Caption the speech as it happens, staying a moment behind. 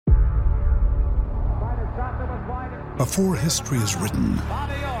Before history is written,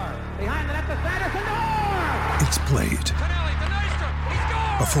 it's played.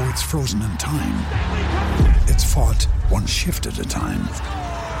 Before it's frozen in time, it's fought one shift at a time.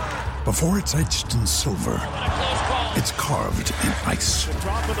 Before it's etched in silver, it's carved in ice.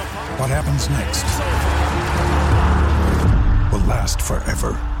 What happens next will last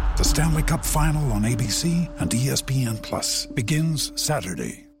forever. The Stanley Cup Final on ABC and ESPN Plus begins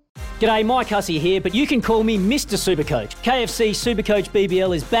Saturday. G'day, Mike Hussey here, but you can call me Mr. Supercoach. KFC Supercoach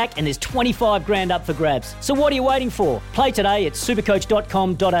BBL is back and there's 25 grand up for grabs. So what are you waiting for? Play today at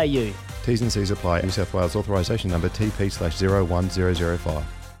supercoach.com.au. T's and C's apply. New South Wales authorisation number TP/01005.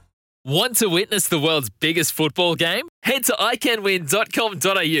 Want to witness the world's biggest football game? Head to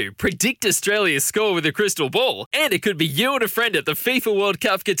iCanWin.com.au, predict Australia's score with a crystal ball, and it could be you and a friend at the FIFA World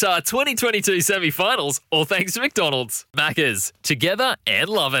Cup Qatar 2022 semi-finals, all thanks to McDonald's. Maccas, together and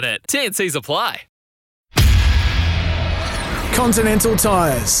loving it. T&Cs apply. Continental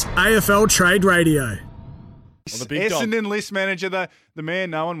Tires, AFL Trade Radio. Essendon list manager, the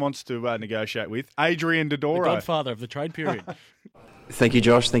man no one wants to negotiate with, Adrian Dodoro. The godfather of the trade period. Thank you,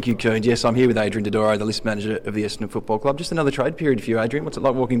 Josh. Thank you, Coon. Yes, I'm here with Adrian Dodoro, the list manager of the Essendon Football Club. Just another trade period for you, Adrian. What's it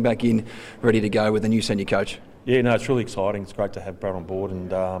like walking back in, ready to go with a new senior coach? Yeah, no, it's really exciting. It's great to have Brad on board,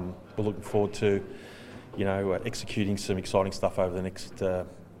 and we're looking forward to, executing some exciting stuff over the next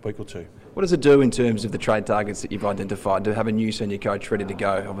week or two. What does it do in terms of the trade targets that you've identified to have a new senior coach ready to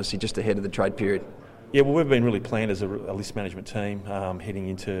go, obviously just ahead of the trade period? Yeah, well, we've been really planned as a list management team heading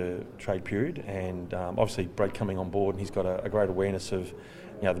into trade period, and obviously Brad coming on board, and he's got a great awareness of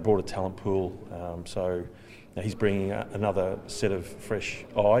the broader talent pool. So he's bringing another set of fresh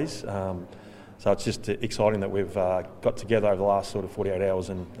eyes. So it's just exciting that we've got together over the last sort of 48 hours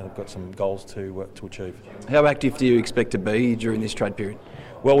and have got some goals to achieve. How active do you expect to be during this trade period?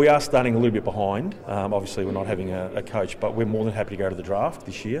 Well, we are starting a little bit behind. Obviously, we're not having a coach, but we're more than happy to go to the draft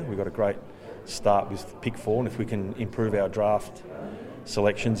this year. We've got a great start with pick 4, and if we can improve our draft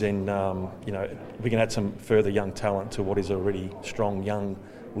selections and we can add some further young talent to what is a already strong young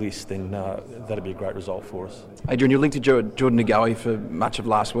list, then that'd be a great result for us. Adrian, you're linked to Jordan Ngawi for much of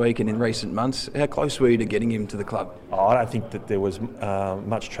last week and in recent months. How close were you to getting him to the club? I don't think that there was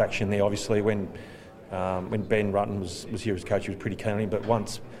much traction there. Obviously, when Ben Rutten was here as coach, he was pretty keen on him, but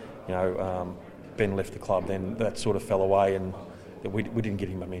once Ben left the club, then that sort of fell away, and we didn't get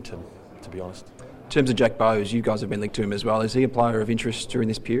him momentum, to be honest. In terms of Jack Bowes, you guys have been linked to him as well. Is he a player of interest during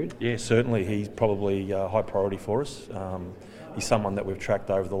this period? Yeah, certainly. He's probably a high priority for us. He's someone that we've tracked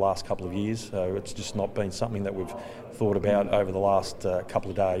over the last couple of years, so it's just not been something that we've thought about over the last couple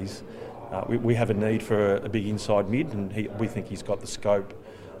of days. We have a need for a big inside mid, and we think he's got the scope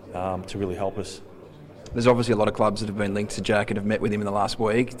to really help us. There's obviously a lot of clubs that have been linked to Jack and have met with him in the last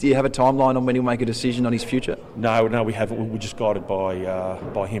week. Do you have a timeline on when he'll make a decision on his future? No, we haven't. We're just guided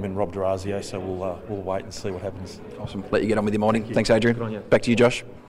by him and Rob D'Orazio, so we'll wait and see what happens. Awesome. Let you get on with your morning. Thank you. Thanks, Adrian. Good on you. Back to you, Josh.